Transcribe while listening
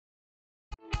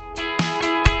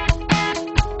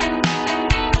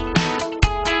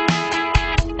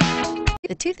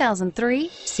2003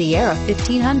 Sierra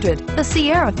 1500. The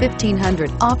Sierra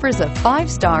 1500 offers a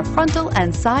 5-star frontal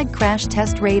and side crash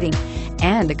test rating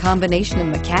and a combination of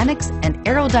mechanics and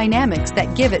aerodynamics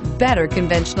that give it better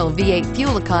conventional V8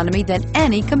 fuel economy than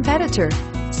any competitor.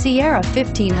 Sierra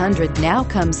 1500 now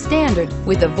comes standard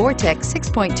with a Vortex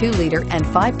 6.2-liter and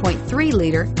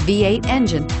 5.3-liter V8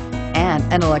 engine and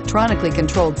an electronically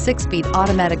controlled 6-speed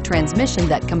automatic transmission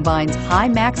that combines high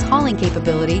max hauling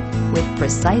capability with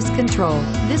precise control.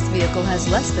 This vehicle has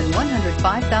less than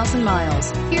 105,000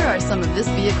 miles. Here are some of this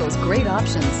vehicle's great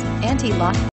options: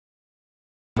 anti-lock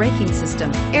braking system,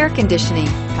 air conditioning,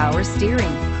 power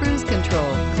steering, cruise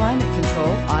control, climate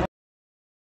control,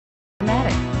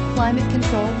 automatic, climate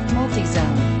control,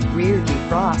 multi-zone, rear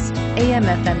defrost,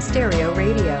 AM/FM stereo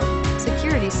radio,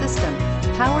 security system,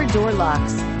 power door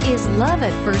locks. Is love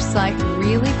at first sight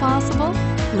really possible?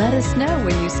 Let us know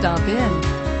when you stop in.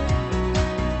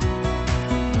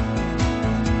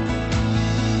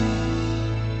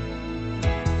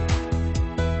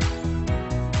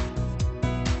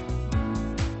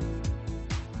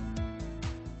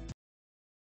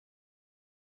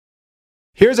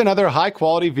 Here's another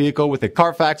high-quality vehicle with a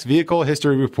Carfax Vehicle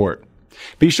History Report.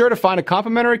 Be sure to find a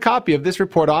complimentary copy of this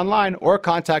report online or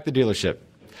contact the dealership.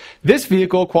 This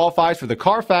vehicle qualifies for the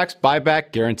Carfax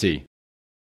Buyback Guarantee.